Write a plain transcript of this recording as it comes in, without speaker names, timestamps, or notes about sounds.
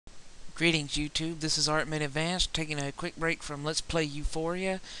Greetings YouTube, this is Artman Advanced, taking a quick break from Let's Play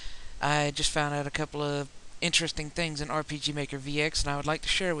Euphoria. I just found out a couple of interesting things in RPG Maker VX and I would like to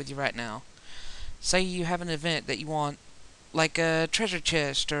share with you right now. Say you have an event that you want, like a treasure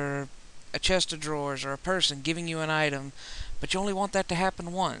chest or a chest of drawers or a person giving you an item, but you only want that to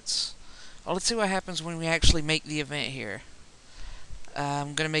happen once. Well, let's see what happens when we actually make the event here.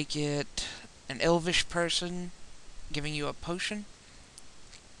 I'm going to make it an elvish person giving you a potion.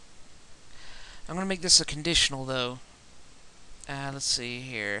 I'm going to make this a conditional though. Let's see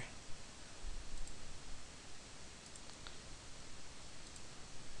here.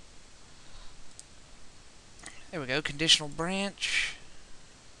 There we go, conditional branch.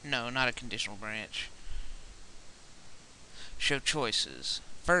 No, not a conditional branch. Show choices.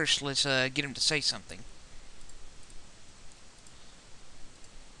 First, let's get him to say something.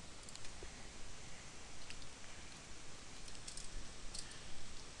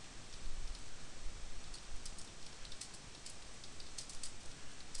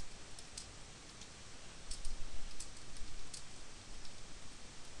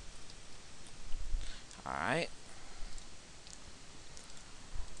 Alright.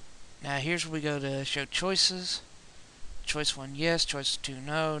 Now here's where we go to show choices. Choice 1, yes. Choice 2,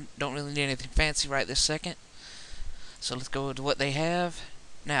 no. Don't really need anything fancy right this second. So let's go to what they have.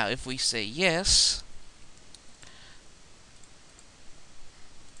 Now, if we say yes...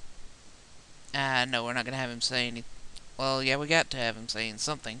 no, we're not going to have him say anything. Well, yeah, we got to have him saying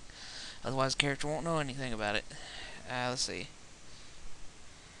something. Otherwise, the character won't know anything about it. Let's see.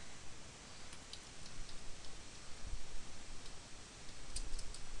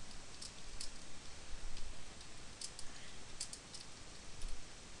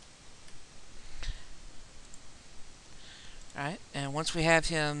 Alright, and once we have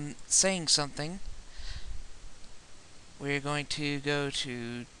him saying something, we're going to go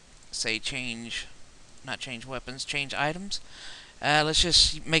to, say, change, not change weapons, change items. Let's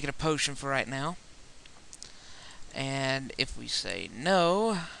just make it a potion for right now. And if we say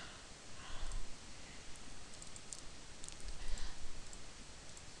no,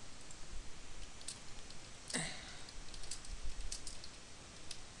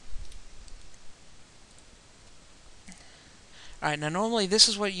 alright, now normally this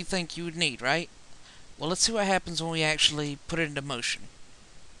is what you think you would need, right? Well, let's see what happens when we actually put it into motion.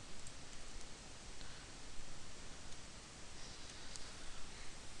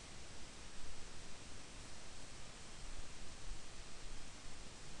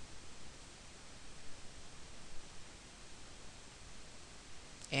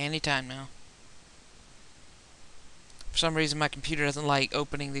 Anytime now. For some reason my computer doesn't like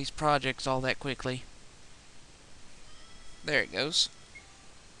opening these projects all that quickly. There it goes.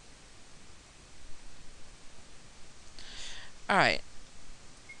 Alright.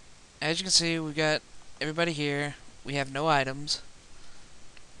 As you can see, we've got everybody here. We have no items.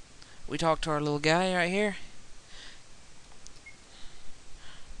 We talk to our little guy right here.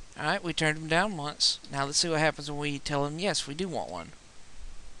 Alright, we turned him down once. Now let's see what happens when we tell him, yes, we do want one.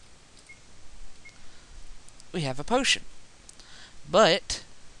 We have a potion. But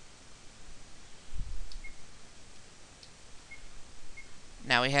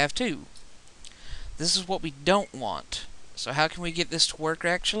now we have two. This is what we don't want. So how can we get this to work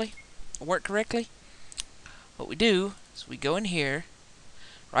correctly? What we do is we go in here,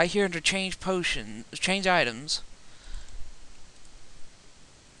 right here under change items,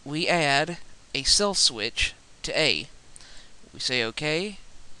 we add a self switch to A. We say OK.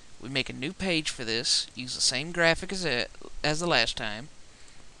 We make a new page for this, use the same graphic as the last time.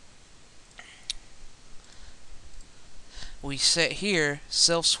 We set here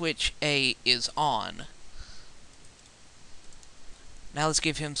self switch A is on. Now let's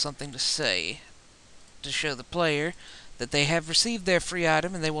give him something to say to show the player that they have received their free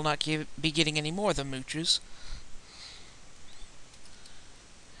item and they will not be getting any more of the mooches.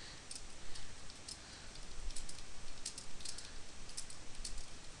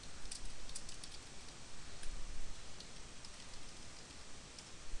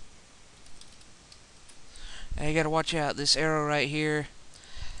 Now you gotta watch out, this arrow right here,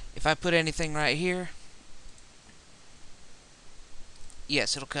 if I put anything right here,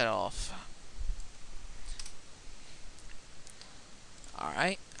 yes, it'll cut off.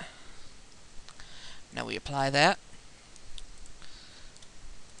 Alright. Now we apply that.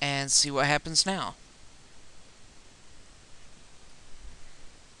 And see what happens now.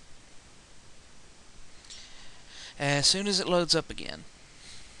 As soon as it loads up again.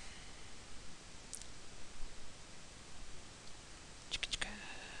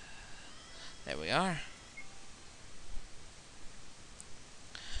 There we are.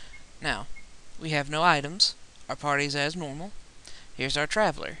 Now, we have no items. Our party's as normal. Here's our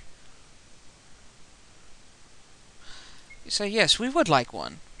traveler. You say, yes, we would like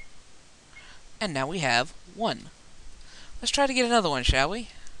one. And now we have one. Let's try to get another one, shall we?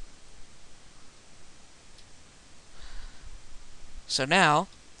 So now,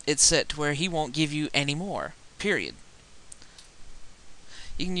 it's set to where he won't give you any more. Period.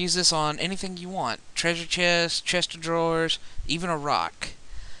 You can use this on anything you want. Treasure chest, chest of drawers, even a rock.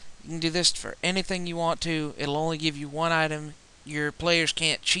 You can do this for anything you want to. It'll only give you one item. Your players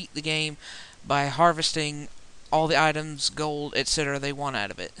can't cheat the game by harvesting all the items, gold, etc. they want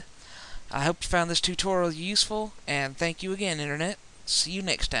out of it. I hope you found this tutorial useful, and thank you again, Internet. See you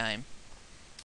next time.